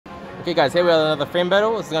Okay guys, here we are another friend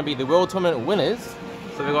battle. This is going to be the World Tournament winners.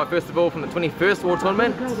 So we got first of all from the 21st World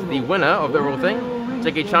Tournament, the winner of the overall thing,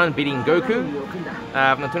 Jackie Chan beating Goku.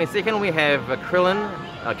 From the 22nd we have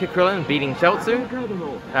Kid Krillin beating Chaozu.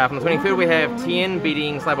 From the 23rd we have Tien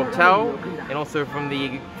beating Cyborg Tao. And also from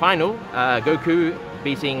the final, Goku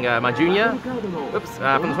beating my junior. Oops.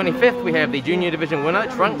 From the 25th we have the junior division winner,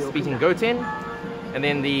 Trunks beating Goten. And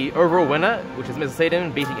then the overall winner, which is Mr.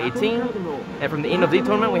 Satan, beating 18. And from the end of the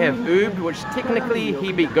tournament, we have Oob, which technically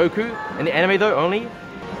he beat Goku. In the anime though, only.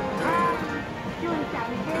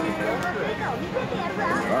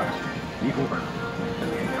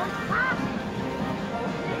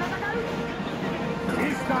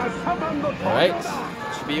 Alright,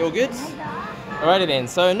 should be all good. Alrighty then,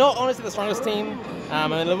 so not honestly the strongest team.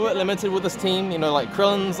 I'm a little bit limited with this team. You know, like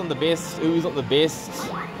Krillin's not the best, Oob's not the best.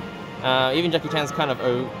 Even Jackie Chan's kind of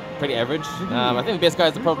pretty average. I think the best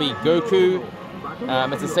guys are probably Goku,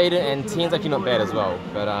 Mr. Satan, and Tien's actually not bad as well.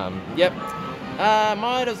 But yep,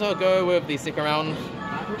 might as well go with the second round.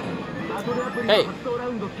 Hey.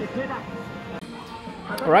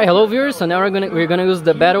 Alright, hello viewers. So now we're gonna use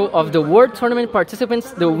the battle of the World Tournament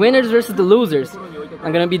participants, the winners versus the losers.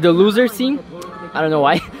 I'm gonna be the loser team. I don't know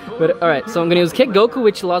why, but alright. So I'm gonna use Kid Goku,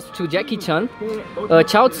 which lost to Jackie Chan,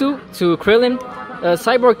 Chaozu to Krillin,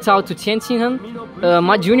 Cyborg Tao to Tien Tsinhan,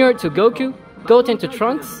 Ma Junior to Goku, Goten to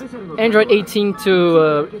Trunks, Android 18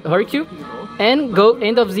 to Hercule, and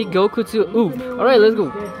end of Z Goku to Oob. Alright, let's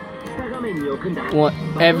go.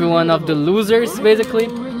 Every one of the losers, basically.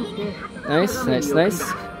 Nice, nice, nice.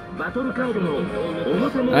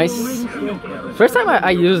 Nice. First time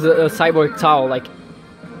I used a Cyborg Tao, like,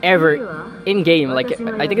 ever in game. Like,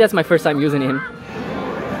 I think that's my first time using him.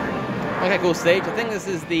 Okay, cool stage. I think this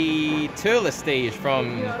is the Turles stage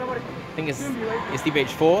from, I think it's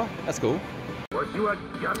DBH4. That's cool.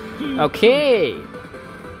 Okay.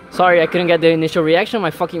 Sorry, I couldn't get the initial reaction.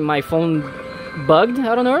 My phone bugged.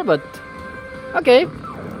 I don't know, but okay.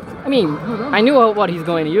 I mean, I knew what he's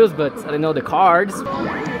going to use, but I didn't know the cards.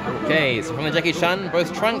 Okay, so from the Jackie Chan,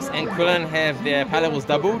 both Trunks and Krillin have their power levels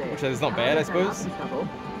doubled, which is not bad, I suppose.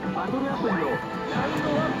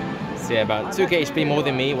 So yeah, about 2k HP more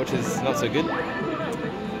than me, which is not so good.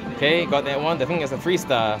 Okay, got that one. I think it's a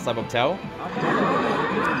 3-star Cyborg Tao.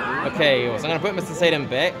 Okay, so I'm gonna put Mr. Satan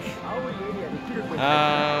back.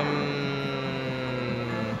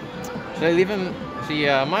 Should I leave him? Actually,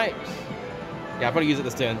 I might. Yeah, I'll probably use it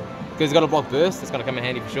this turn. Because he's got a block burst, it's gonna come in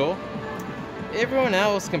handy for sure. Everyone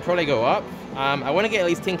else can probably go up. I want to get at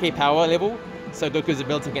least 10k power level, so Goku's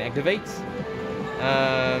ability can activate.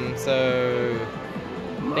 So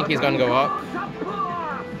I think he's gonna go up.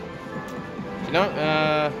 You know,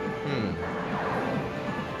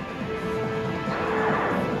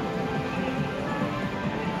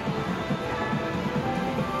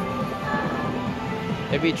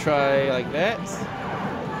 Maybe try like that.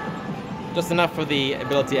 Just enough for the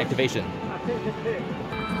ability activation.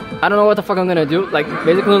 I don't know what the fuck I'm gonna do. Like,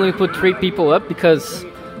 basically only put 3 people up because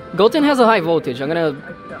Goten has a high voltage. I'm gonna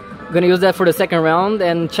use that for the second round,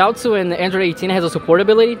 and Chaozu and Android 18 has a support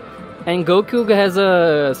ability, and Goku has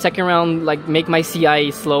a second round, like, make my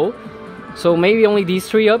CI slow. So maybe only these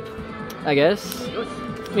 3 up, I guess.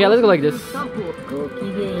 Yeah, let's go like this.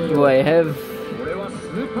 Do I have...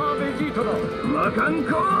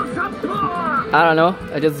 I don't know.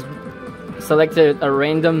 I just selected a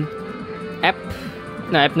random app.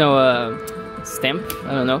 No, stamp.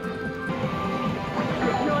 I don't know.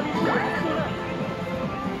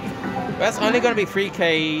 That's only going to be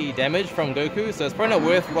 3k damage from Goku, so it's probably not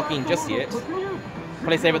worth rocking just yet.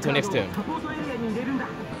 Probably save it till next turn.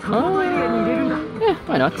 Yeah,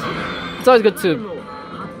 why not? It's always good to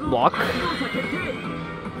block.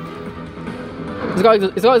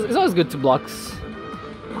 It's always good to block.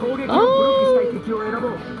 I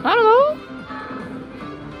don't know.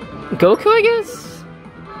 Goku, I guess?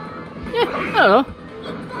 Yeah, I don't know.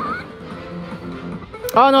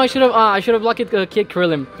 Oh no, I should have blocked Kid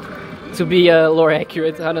Krillin to be lore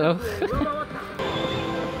accurate. I don't know.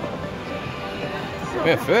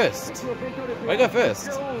 We're first. Why go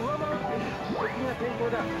first?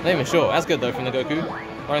 Not even sure. That's good though from the Goku.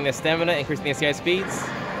 Lowering their stamina, increasing their CI speeds.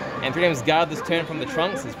 And 3 times guard this turn from the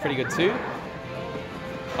Trunks is pretty good too.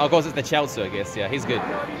 Oh, of course it's the Chaozu, I guess. Yeah, he's good.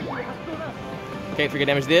 Okay, 3k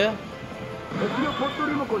damage there.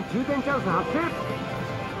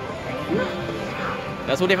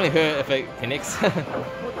 That will definitely hurt if it connects.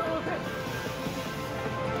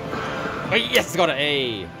 Oh yes, got an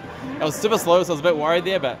A. That was super slow, so I was a bit worried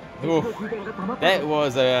there, but oof, that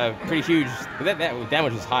was pretty huge. That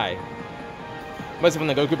damage was high. Mostly from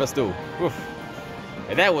the Goku, but still. Oof.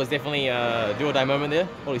 That was definitely a do or die moment there.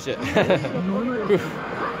 Holy shit.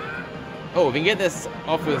 Oh, we can get this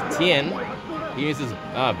off with Tien. He uses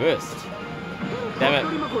burst. Damn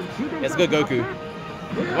it. That's good Goku.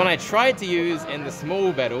 The one I tried to use in the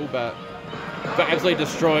small battle, but got absolutely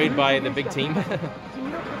destroyed by the big team.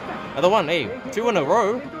 Other one, hey, 2 in a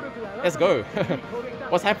row. Let's go.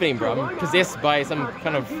 What's happening, bro? I'm possessed by some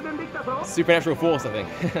kind of supernatural force, I think.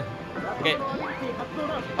 Okay.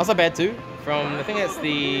 Also bad too. From I think that's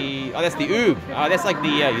the Oob. That's like the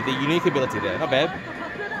unique ability there. Not bad.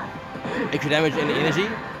 Extra damage and energy.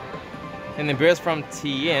 And then burst from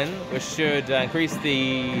Tien, which should increase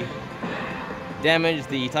the damage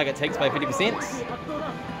the target takes by 50%.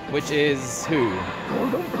 Which is who?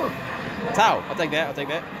 Tao. I'll take that. I'll take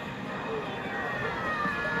that.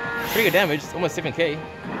 Pretty good damage. It's almost 7k.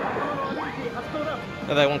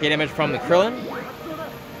 Another 1k damage from the Krillin.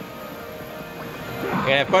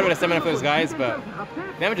 Okay, I have quite a bit of stamina for those guys, but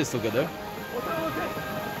damage is still good though.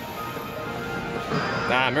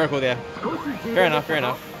 Nah, miracle there. Fair enough, fair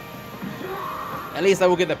enough. At least I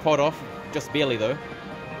will get the pod off, just barely though.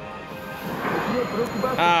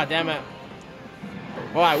 Ah, damn it.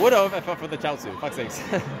 Well, I would have if I for the Chaozu. Fuck's sakes.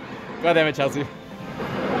 God damn it, Chaozu.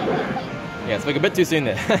 Yeah, it's like a bit too soon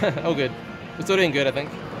there. Oh, good. We're still doing good, I think.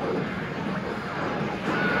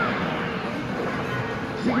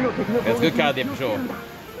 That's a good card there for sure.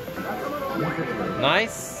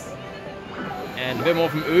 Nice. And a bit more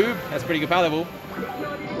from Oob. That's pretty good power level.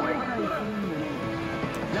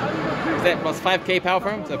 Is that plus 5k power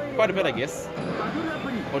from him? So quite a bit, I guess.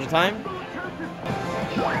 Hold your time.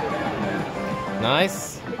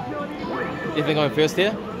 Nice. Definitely going first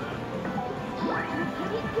here.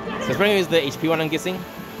 So Spring is the HP one, I'm guessing.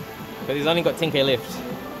 But he's only got 10k left.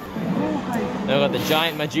 Then we've got the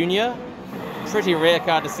Giant Majunia. Pretty rare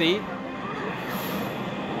card to see.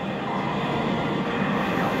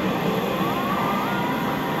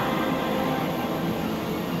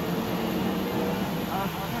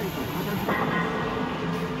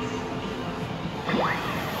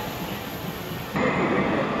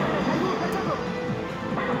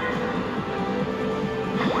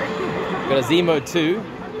 Got a Z Mode 2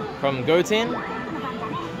 from Goten.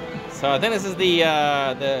 So I think this is the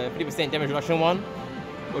 50% damage reduction one,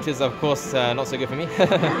 which is of course not so good for me.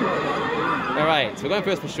 Alright, so we're going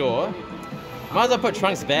first for sure. Might as well put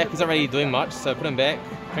Trunks back, he's not really doing much, so put him back,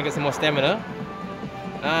 try and get some more stamina.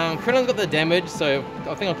 Krillin's got the damage, so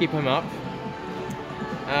I think I'll keep him up.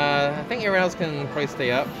 I think everyone else can probably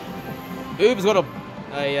stay up. Oob's got a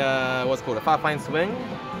what's it called, a far-fine swing.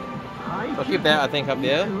 So I'll keep that, I think, up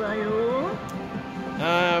there.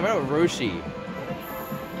 What about Roshi?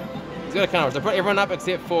 He's got a counter, so put everyone up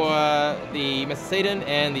except for the Mr. Satan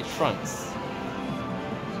and the Trunks.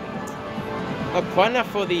 Not quite enough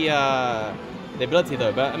for the ability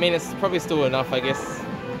though, but I mean it's probably still enough, I guess.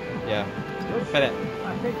 Yeah, try that.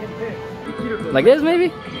 Like this,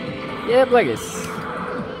 maybe? Yep, like this.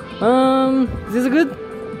 Is this good?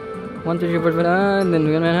 1, 2, 3, 4, 5, and then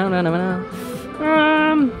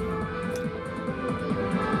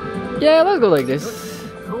yeah, let's go like this.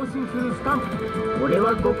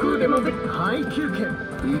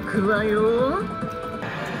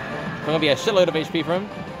 Gonna be a shitload of HP for him.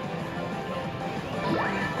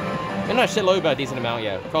 And not a shitload, but a decent amount,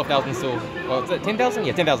 yeah. 12,000 still. Well, is it 10,000?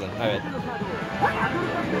 Yeah, 10,000. My bad.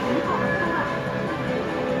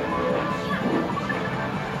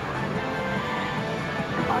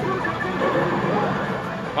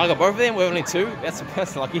 I got both of them, we're only 2.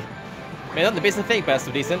 That's lucky. Man, not the best effect, but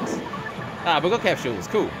still decent. Ah, we got capsules,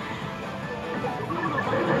 cool.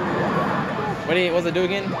 What's it do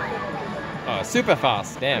again? Oh, super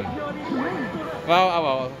fast, damn. Well, oh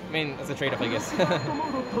well, I mean, that's a trade-off, I guess.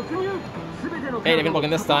 Hey, they've been blocking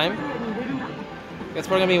this time. That's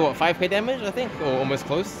probably gonna be, what, 5k damage, I think? Or almost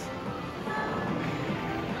close.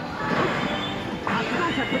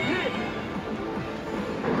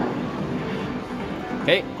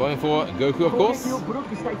 Okay, going for Goku, of course.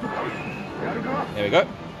 There we go.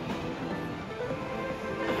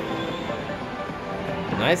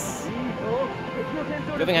 Nice.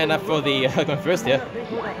 Good thing I had enough for the going first here.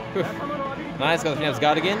 Nice, got the Phoenix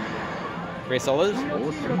Guard again. Very solid.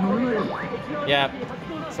 Yeah.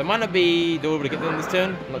 So might not be doable to get them this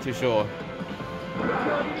turn. I'm not too sure.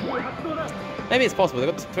 Maybe it's possible.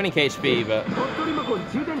 They've got 20k HP, but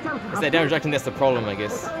it's that damage reduction that's the problem, I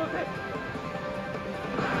guess.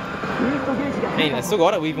 Hey, I still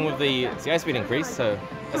got it even with the CI speed increase, so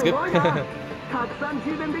that's good.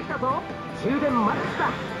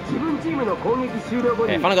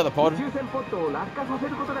 Okay, finally got the pod.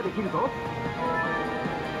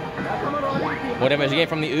 More damage again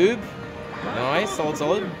from the Oob. Nice, solid,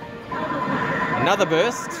 solid. Another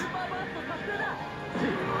burst. Is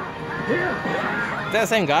that the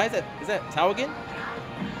same guy? Is that Tao again?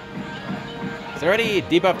 So already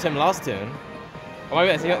debuffed him last turn. Or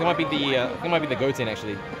maybe it might be the I think it might be the Goten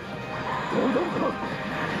actually.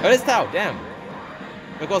 Oh, it is Tao, damn.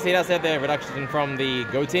 Of course he does have the reduction from the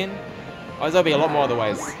Goten. Oh, there'll be a lot more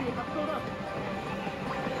otherwise.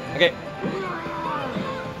 Okay.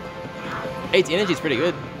 8 energy is pretty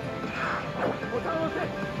good.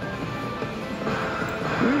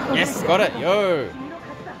 Yes, got it, yo!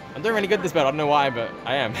 I'm doing really good this battle, I don't know why, but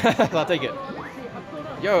I am. So I'll take it.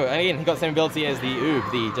 Yo, and again, he got the same ability as the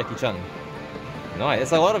Oob, the Jackie Chun. Nice,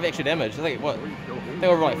 that's a lot of extra damage. It's like, what? I think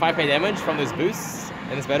over like 5k damage from those boosts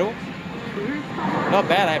in this battle. Not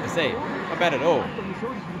bad, I have to say. Not bad at all.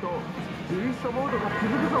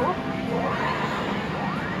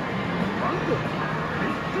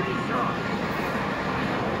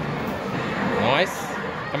 Nice.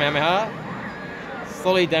 Kamehameha.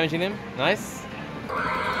 Slowly damaging them. Nice.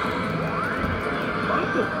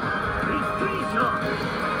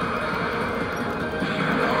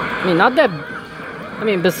 I mean, not that. I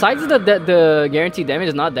mean, besides the guaranteed damage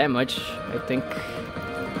is not that much, I think.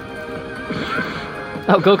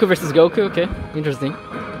 Oh, Goku versus Goku. Okay, interesting.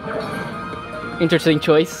 Interesting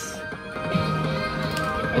choice.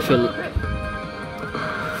 I feel.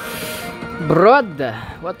 Brother,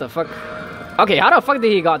 what the fuck? Okay, how the fuck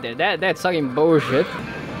did he got there? That's fucking bullshit.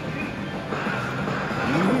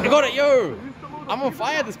 I got it, yo! I'm on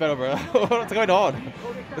fire this battle, bro. What's going on?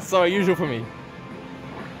 It's so unusual for me.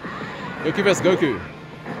 Goku vs Goku.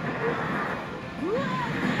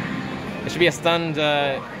 There should be a stunned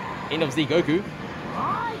end of Z Goku.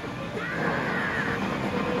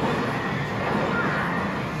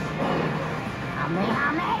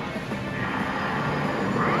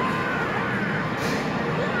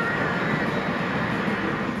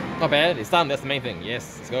 Not bad, it's done, that's the main thing.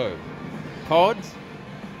 Yes, let's go. Pod.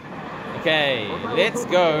 Okay, let's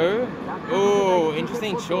go. Ooh,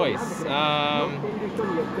 interesting choice. I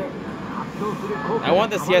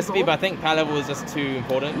want the CSP, but I think power level is just too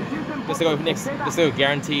important. Just to go next, just to go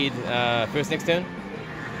guaranteed first next turn.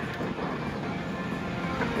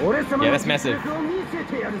 Yeah, that's massive.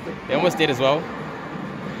 They almost did as well.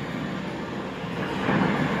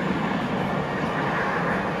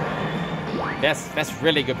 That's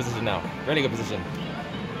really good position now. Really good position.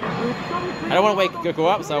 I don't want to wake Goku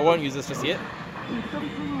up, so I won't use this just yet.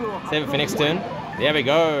 Save it for next turn. There we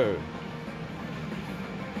go.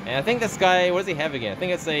 And I think this guy, what does he have again? I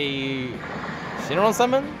think it's a Shenron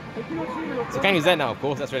summon? So I can't use that now, of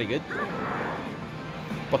course. That's really good.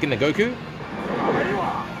 Blocking the Goku.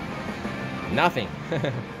 Nothing.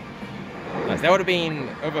 Nice. That would have been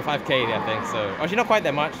over 5k, I think. So actually, not quite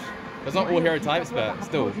that much. It's not all hero types, but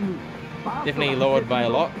still. Definitely lowered by a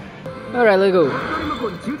lot. Alright, let's go.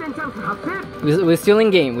 We're still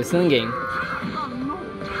in game. We're still in game.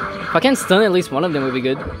 If I can stun at least one of them, would be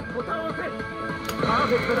good.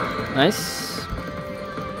 Nice.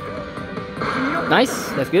 Nice.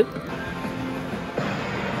 That's good.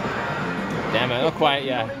 Damn it, not quite,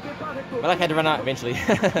 yeah. But I had to run out eventually.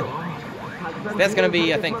 So that's going to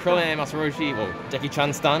be, I think, Krillin and Masaroshi, well, Jackie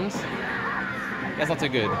Chun stunned. That's not too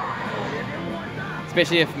good.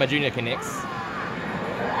 Especially if Majunia connects.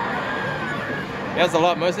 That was a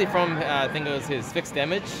lot, mostly from, I think it was his fixed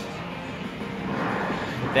damage.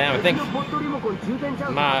 Damn, I think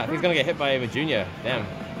he's gonna get hit by Majunia. Damn.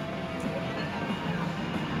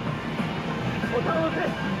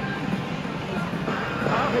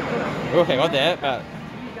 Okay, got that, but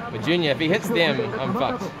Majunia, if he hits them, I'm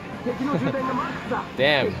fucked.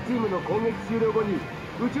 Damn. The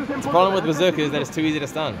problem with Berserker is that it's too easy to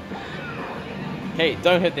stun. Okay,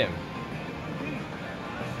 don't hit them.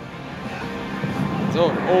 So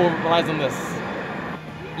all relies on this.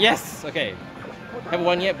 Yes! Okay. Haven't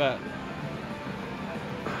won yet, but...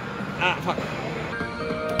 Ah, fuck.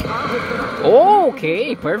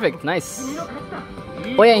 Okay, perfect, nice.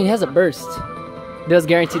 Oh yeah, he has a burst. Does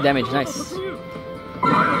guaranteed damage, nice.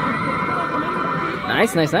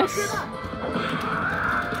 Nice, nice, nice.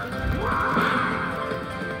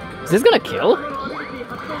 Is this gonna kill?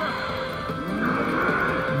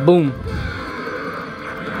 Boom.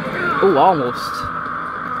 Oh, almost.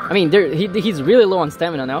 I mean, he's really low on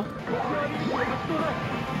stamina now.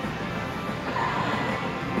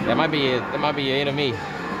 That might be the end of me.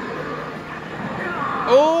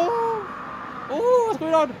 Oh! Oh, what's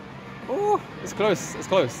going on? Oh, it's close, it's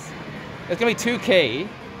close. It's gonna be 2k.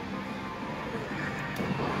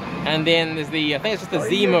 And then there's the, I think it's just the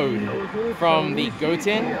Z mode from the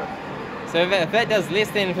Goten. So if that does less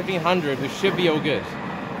than 1500, we should be all good.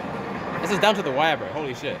 This is down to the wire, bro.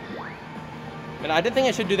 Holy shit. Man, I didn't think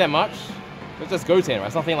I should do that much. Let's just Goten, right?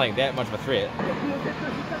 It's nothing like that much of a threat.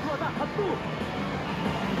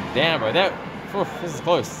 Damn, bro. This is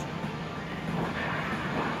close.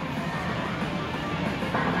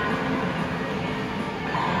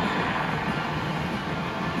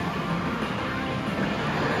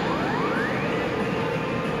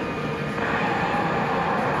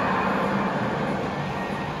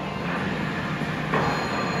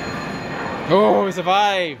 Oh, he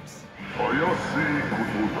survived!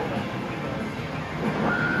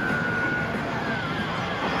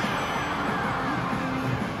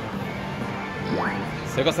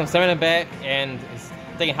 So we got some stamina back and it's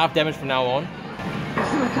taking half damage from now on.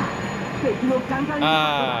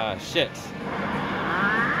 Ah, shit.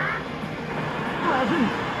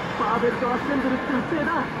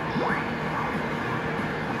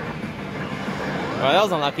 Well, that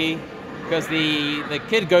was unlucky. Because the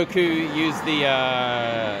Kid Goku used the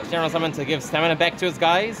Shenron Summon to give stamina back to his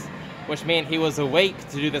guys, which meant he was awake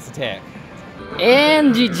to do this attack.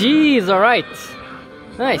 And GG's, alright.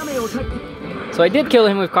 Nice. So I did kill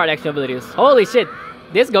him with card action abilities. Holy shit.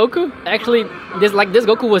 This Goku, actually, this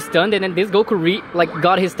Goku was stunned and then this Goku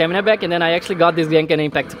got his stamina back and then I actually got this Genkan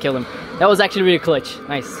Impact to kill him. That was actually really clutch.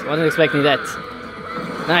 Nice. Wasn't expecting that.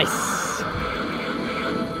 Nice.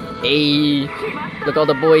 Hey, look all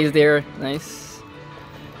the boys there. Nice.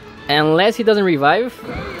 Unless he doesn't revive.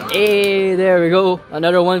 Hey, there we go.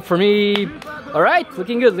 Another one for me. Alright,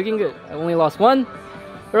 looking good, looking good. I only lost one.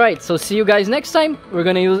 Alright, so see you guys next time. I'm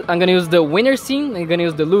gonna use the winner scene and I'm gonna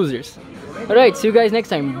use the losers. Alright, see you guys next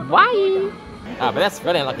time. Bye! Ah, but that's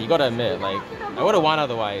really unlucky, you gotta admit, like, I would've won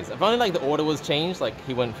otherwise. If only like the order was changed, like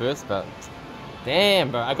he went first, but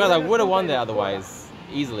damn, bro, I would've won that otherwise.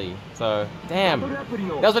 Easily. So, damn. That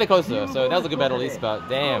was really close though, so that was a good battle at least, but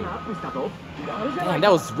damn. Damn,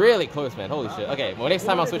 that was really close, man. Holy shit. Okay, well next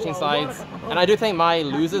time I'm switching sides. And I do think my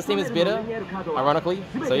losers team is better, ironically.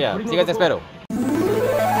 So yeah, see you guys next battle.